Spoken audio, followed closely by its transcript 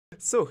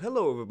So,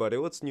 hello everybody,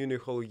 what's new in the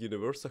whole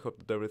universe? I hope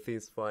that everything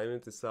is fine.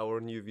 It is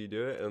our new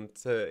video and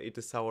it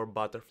is our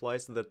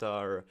butterflies that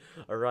are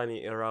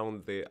running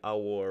around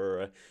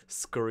our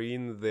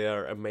screen. They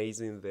are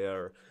amazing, they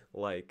are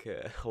like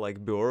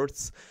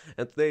birds.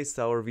 And today's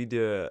our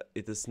video,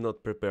 it is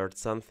not prepared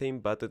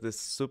something, but it is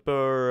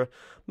super,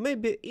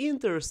 maybe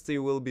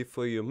interesting will be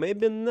for you,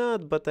 maybe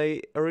not, but I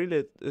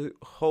really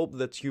hope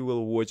that you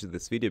will watch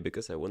this video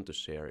because I want to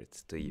share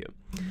it to you.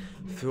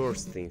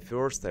 First thing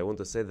first, I want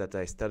to say that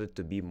I started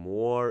to be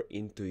more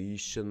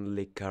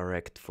intuitionally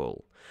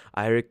correctful.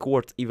 I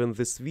record even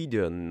this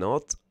video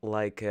not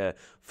like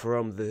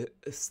from the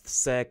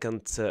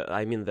second,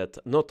 I mean that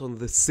not on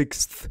the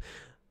sixth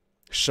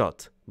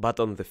shot, but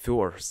on the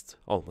first,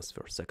 almost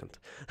first, second,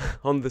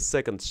 on the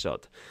second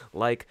shot.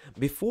 Like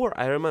before,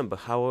 I remember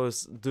how I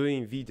was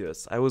doing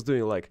videos. I was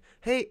doing like,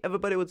 hey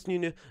everybody, what's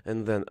new?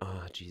 And then,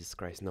 oh Jesus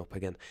Christ, nope,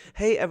 again.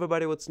 Hey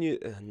everybody, what's new?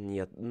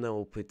 Yeah,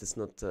 nope, it is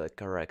not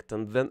correct.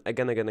 And then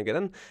again,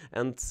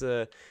 and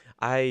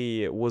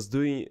I was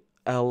doing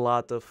a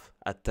lot of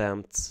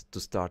attempts to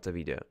start a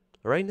video.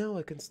 Right now,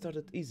 I can start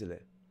it easily.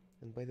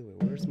 And by the way,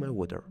 where's my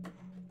water?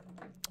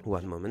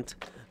 One moment.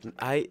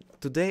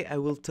 Today I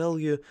will tell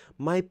you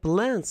my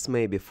plans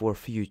maybe for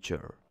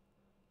future,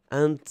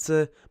 and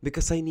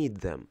because I need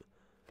them,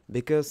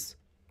 because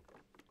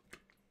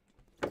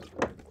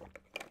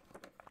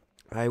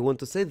I want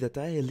to say that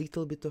I a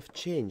little bit of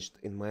changed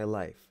in my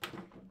life.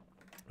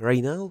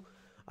 Right now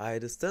I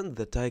understand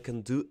that I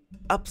can do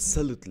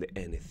absolutely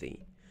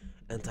anything,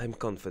 and I'm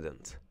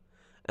confident,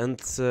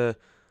 and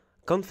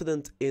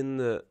confident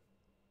in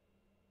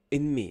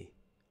me.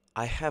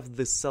 I have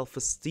this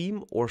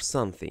self-esteem or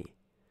something,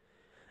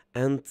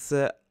 and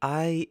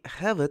I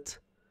have it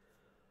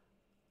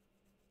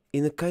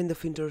in a kind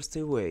of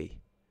interesting way.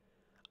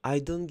 I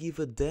don't give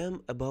a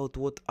damn about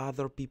what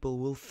other people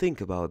will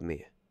think about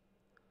me,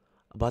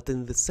 but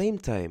in the same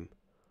time,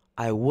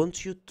 I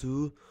want you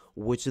to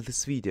watch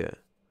this video.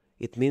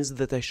 It means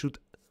that I should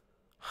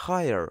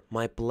higher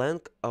my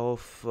plank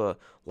of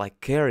like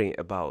caring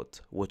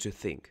about what you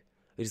think.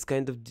 It is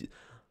kind of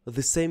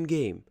the same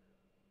game.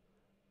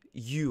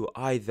 You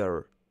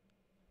either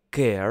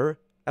care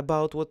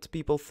about what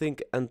people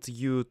think and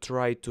you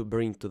try to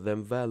bring to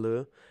them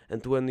value,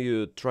 and when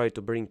you try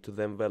to bring to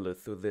them value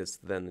through this,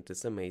 then it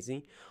is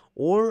amazing,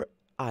 or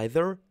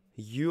either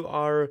you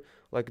are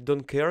like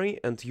don't caring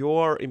and you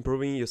are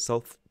improving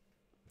yourself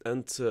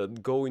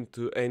and going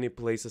to any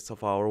places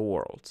of our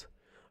world.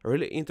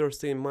 Really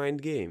interesting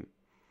mind game.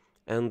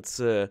 And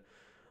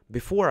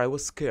before I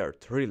was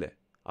scared really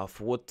of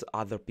what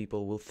other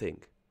people will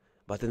think,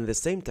 but in the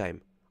same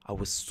time I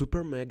was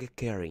super mega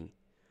caring.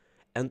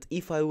 And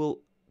if I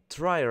will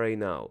try right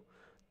now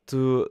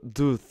to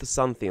do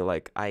something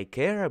like I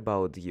care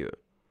about you,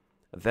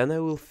 then I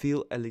will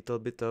feel a little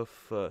bit of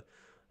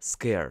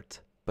scared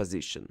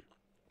position.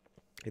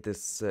 It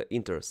is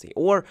interesting.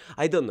 Or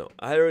I don't know.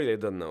 I really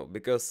don't know.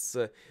 Because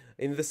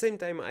in the same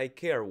time I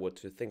care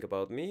what you think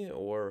about me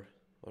or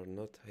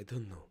not. I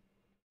don't know.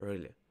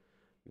 Really.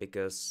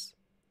 Because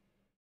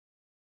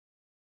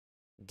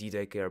did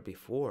I care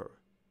before?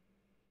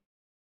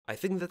 I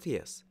think that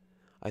yes.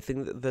 I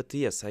think that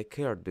yes, I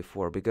cared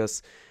before,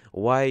 because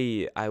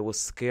why I was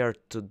scared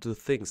to do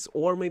things,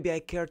 or maybe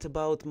I cared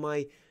about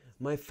my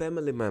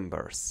family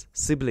members,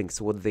 siblings,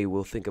 what they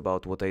will think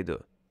about what I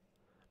do.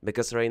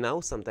 Because right now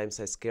sometimes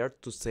I'm scared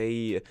to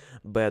say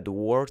bad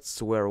words,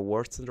 swear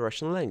words in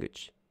Russian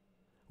language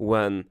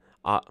when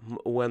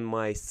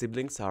my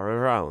siblings are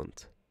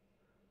around.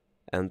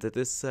 And it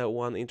is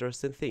one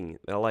interesting thing.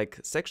 Like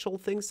sexual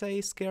things I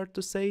scared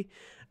to say,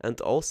 and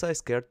also I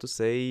scared to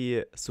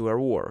say swear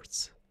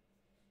words.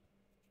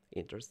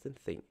 Interesting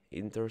thing,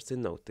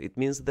 interesting note. It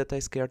means that I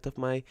scared of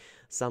my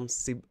some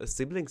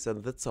siblings,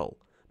 and that's all.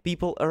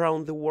 People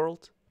around the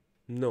world?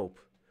 Nope.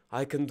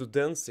 I can do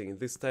dancing,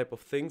 this type of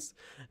things,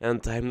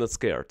 and I'm not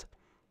scared.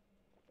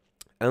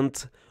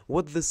 And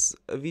what this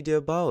video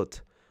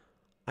about?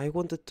 I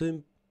wanted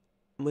to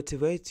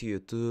motivate you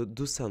to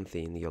do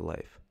something in your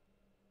life.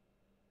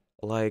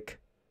 Like,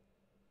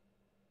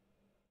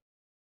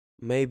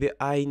 maybe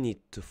I need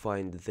to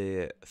find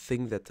the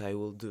thing that I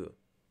will do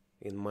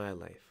in my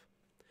life.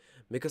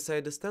 Because I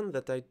understand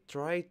that I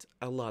tried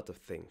a lot of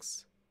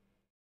things.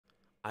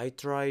 I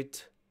tried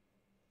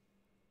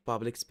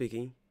public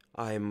speaking.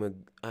 I'm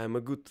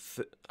a good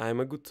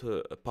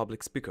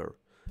public speaker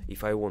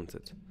if I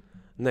wanted.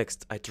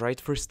 Next, I tried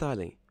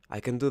freestyling. I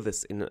can do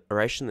this in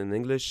Russian and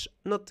English,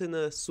 not in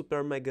a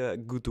super mega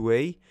good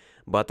way,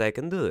 but I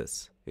can do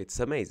this. It's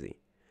amazing.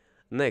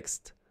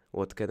 Next,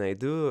 what can I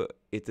do?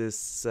 It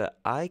is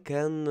I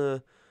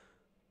can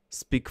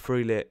speak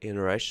freely in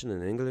Russian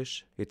and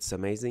English. It's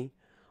amazing.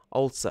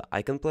 Also,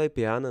 I can play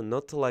piano,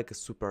 not like a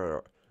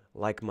super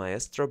like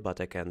maestro, but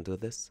I can do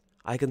this.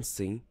 I can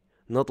sing,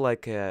 not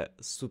like a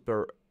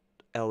super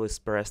Elvis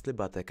Presley,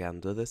 but I can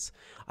do this.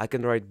 I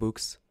can write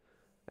books,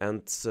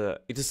 and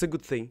it is a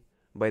good thing,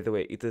 by the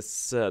way. It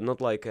is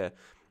not like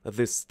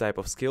this type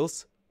of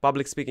skills.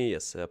 Public speaking,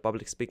 yes,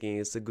 public speaking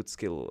is a good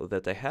skill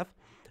that I have.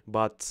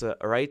 but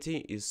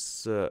writing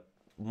is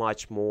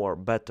much more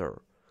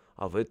better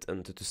of it,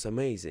 and it is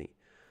amazing,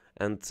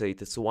 and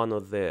it is one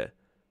of the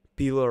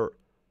pillar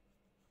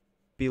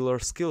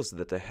skills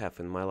that I have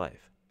in my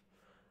life.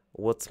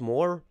 What's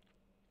more,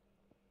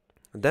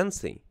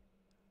 dancing.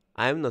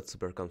 I'm not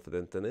super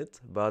confident in it,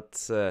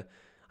 but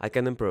I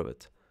can improve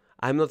it.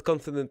 I'm not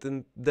confident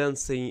in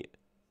dancing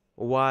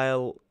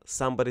while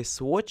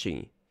somebody's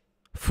watching,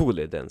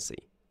 fully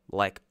dancing,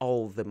 like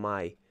all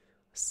my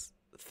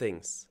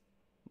things.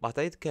 But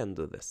I can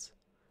do this.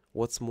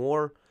 What's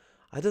more,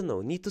 I don't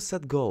know, need to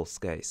set goals,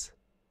 guys.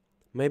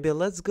 Maybe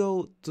let's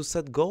go to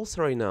set goals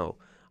right now.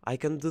 I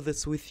can do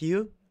this with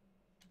you.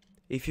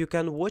 If you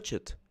can watch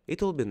it,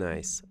 it will be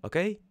nice,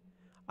 okay?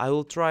 I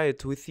will try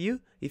it with you.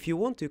 If you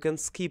want, you can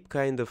skip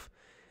kind of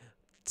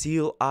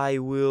till I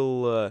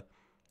will...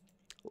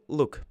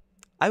 look,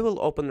 I will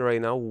open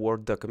right now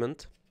Word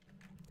document,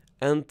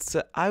 and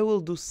I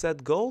will do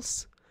set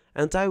goals,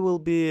 and I will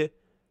be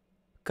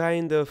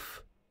kind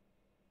of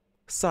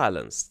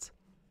silenced.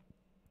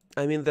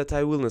 I mean that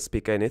I will not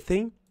speak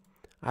anything.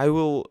 I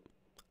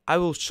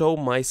will show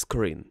my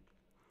screen.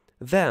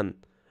 Then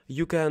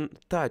you can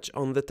touch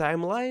on the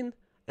timeline,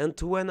 and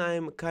when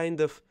I'm kind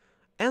of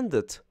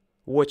ended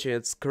watching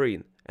its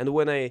screen, and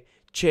when I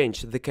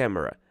change the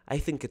camera, I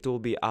think it will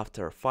be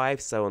after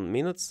 5-7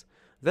 minutes,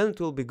 then it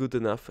will be good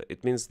enough.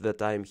 It means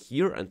that I'm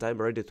here and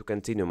I'm ready to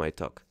continue my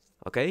talk,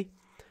 okay?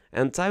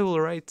 And I will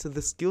write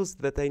the skills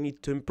that I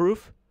need to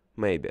improve,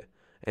 maybe,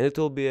 and it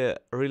will be a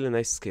really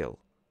nice skill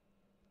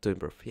to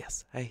improve.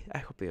 Yes, I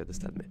hope you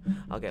understand me.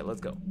 Okay,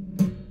 let's go.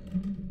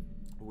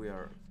 We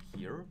are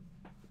here.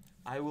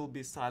 I will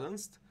be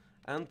silenced,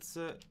 and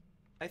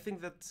I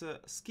think that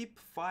skip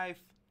 5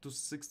 to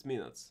 6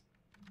 minutes,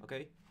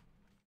 okay?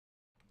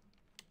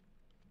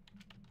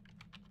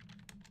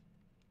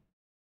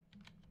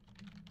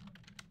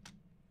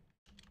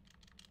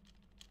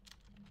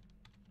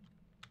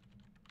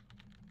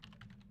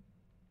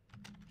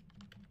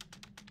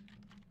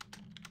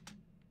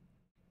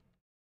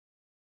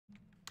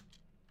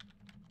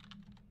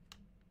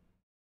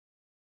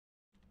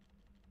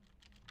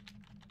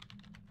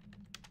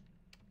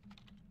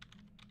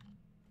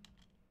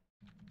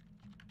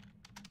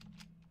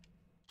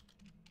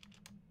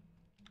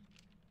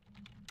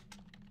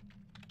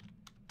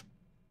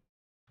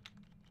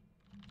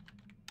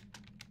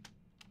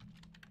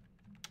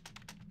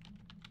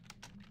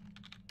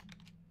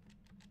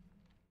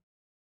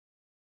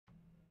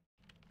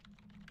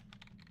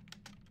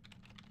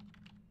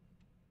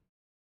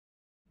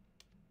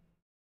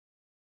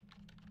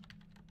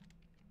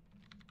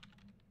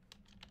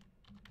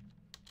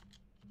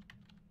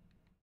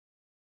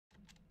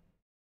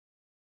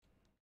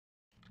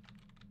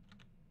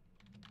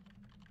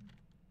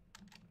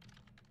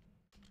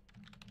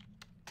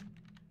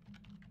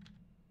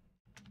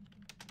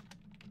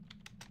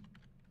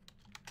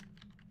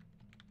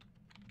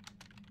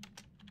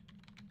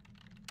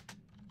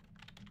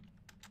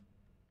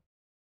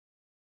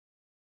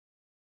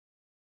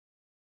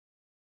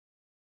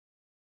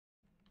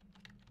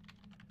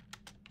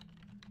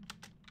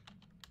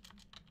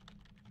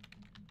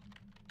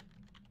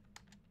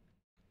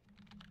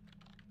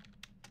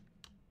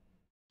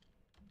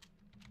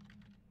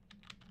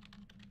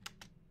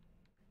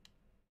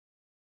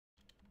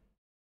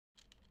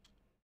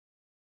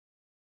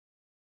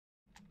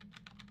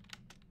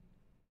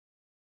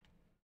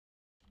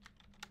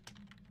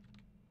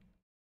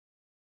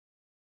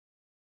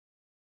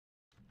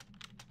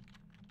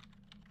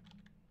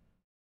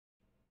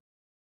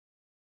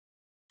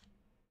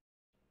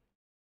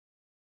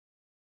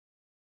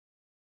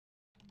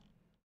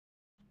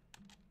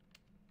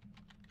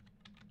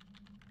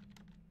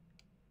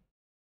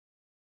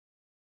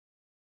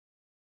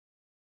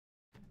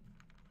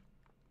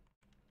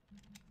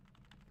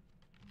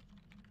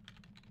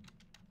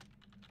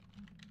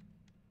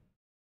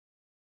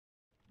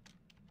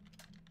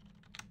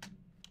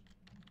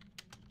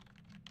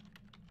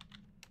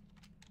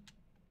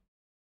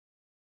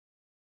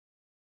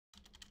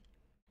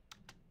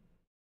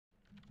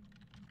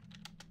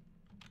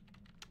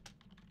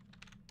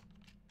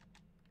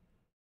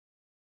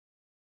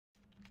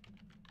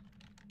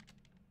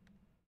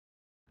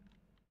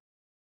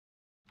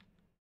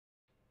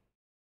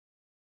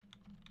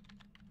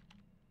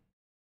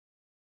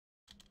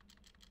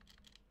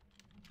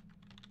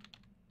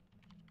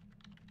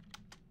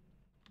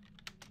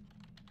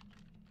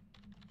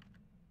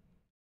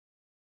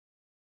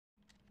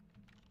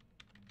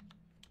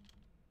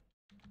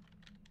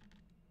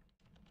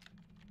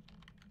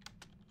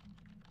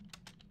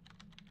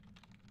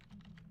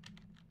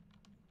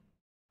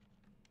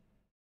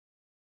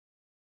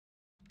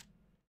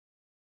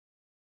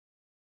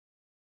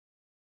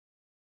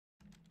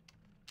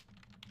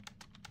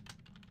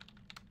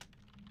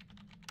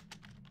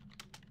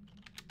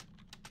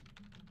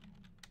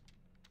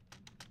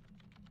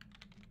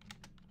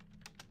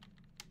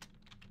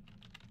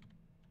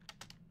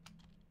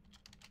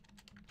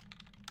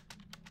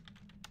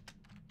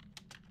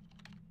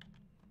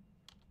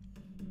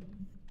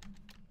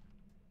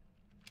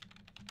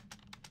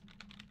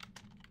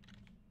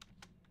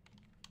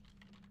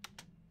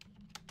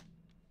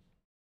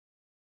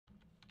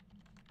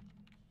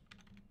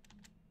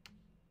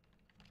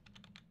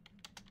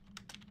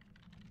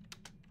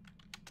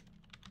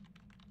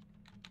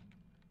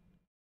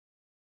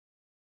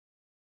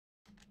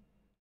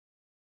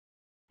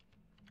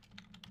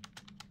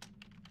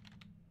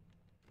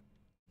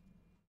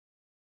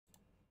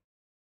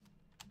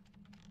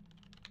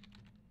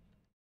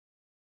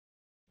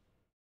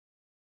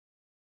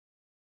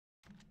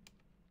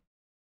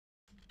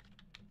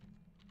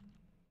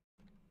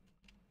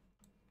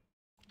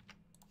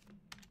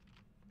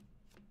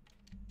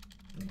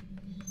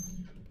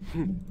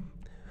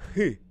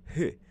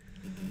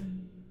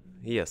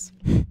 Yes,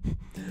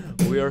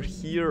 we are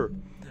here,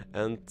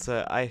 and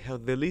I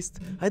have the list.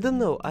 I don't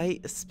know.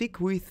 I speak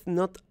with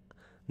not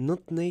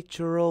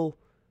natural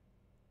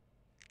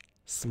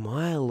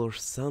smile or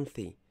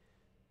something.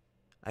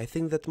 I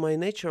think that my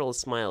natural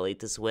smile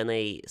it is when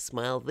I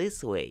smile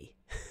this way.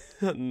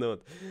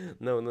 Not,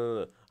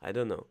 no. I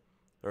don't know,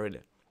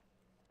 really.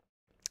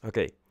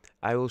 Okay,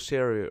 I will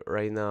share you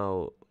right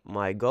now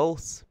my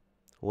goals,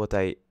 what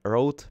I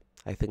wrote.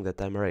 I think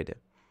that I'm ready.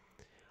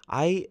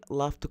 I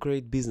love to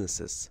create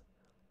businesses.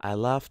 I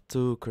love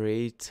to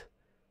create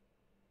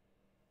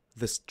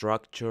the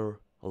structure,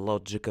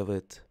 logic of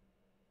it.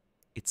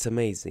 It's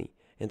amazing.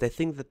 And I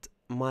think that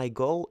my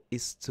goal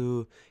is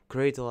to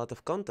create a lot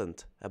of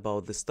content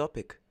about this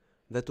topic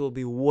that will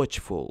be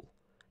watchful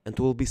and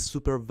will be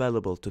super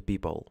valuable to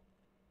people.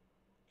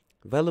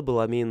 Valuable,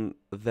 I mean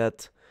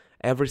that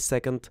every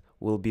second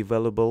will be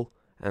valuable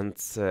and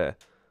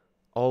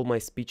all my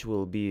speech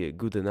will be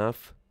good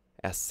enough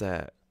as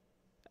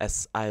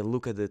I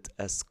look at it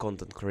as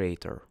content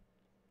creator.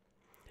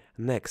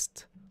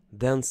 Next,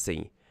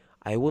 dancing.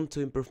 I want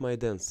to improve my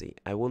dancing.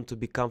 I want to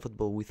be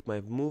comfortable with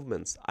my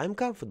movements. I'm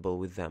comfortable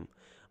with them,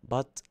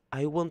 but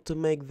I want to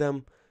make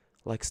them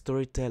like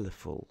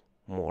storytellerful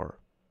more.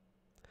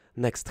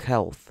 Next,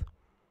 health.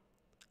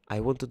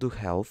 I want to do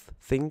health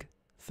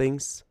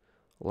things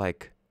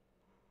like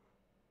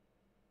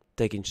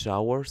taking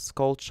showers,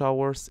 cold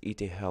showers,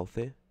 eating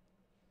healthy.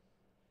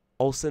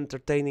 Also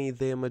entertaining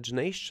the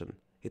imagination.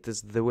 It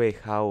is the way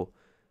how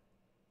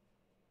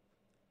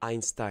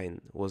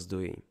Einstein was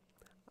doing.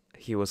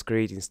 He was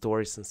creating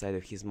stories inside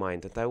of his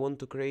mind, and I want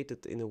to create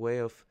it in a way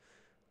of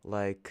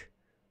like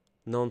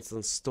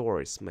nonsense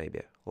stories,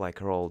 maybe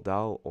like Roald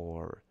Dahl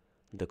or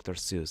Dr.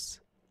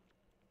 Seuss.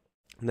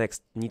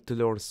 Next, need to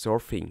learn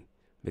surfing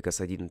because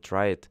I didn't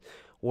try it,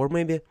 or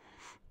maybe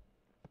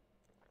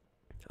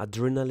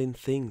adrenaline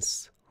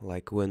things,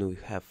 like when we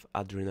have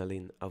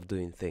adrenaline of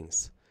doing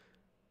things.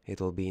 It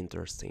will be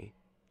interesting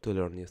to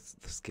learn new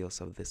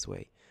skills of this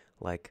way,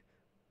 like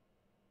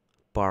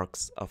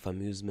parks of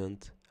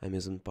amusement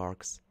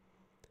parks.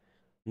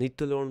 Need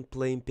to learn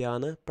playing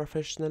piano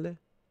professionally,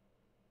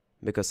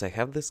 because I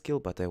have the skill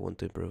but I want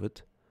to improve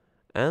it.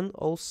 And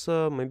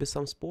also maybe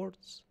some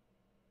sports.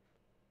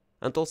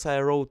 And also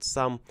I wrote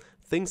some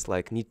things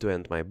like need to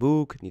end my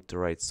book, need to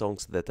write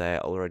songs that I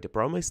already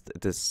promised.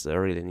 It is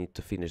really need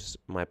to finish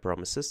my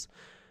promises.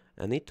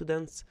 I need to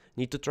dance,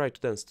 need to try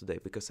to dance today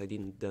because I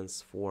didn't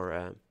dance for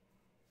a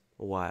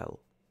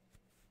while.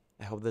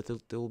 I hope that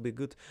it will be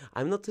good.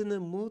 I'm not in a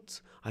mood,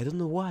 I don't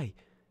know why.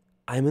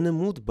 I'm in a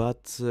mood,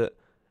 but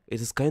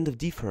it is kind of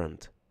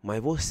different. My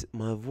voice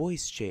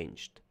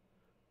changed.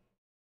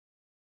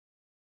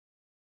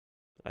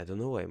 I don't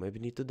know why. Maybe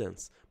need to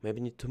dance. Maybe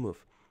need to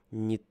move.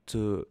 Need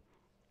to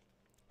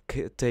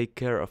take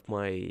care of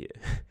my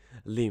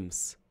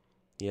limbs.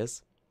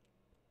 Yes?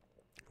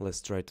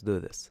 Let's try to do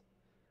this.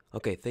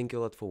 Okay, thank you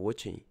a lot for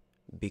watching.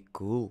 Be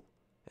cool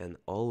and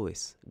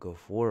always go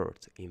forward.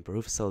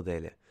 Improve so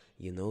daily.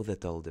 You know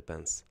that all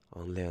depends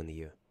only on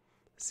you.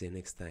 See you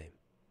next time.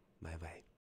 Bye bye.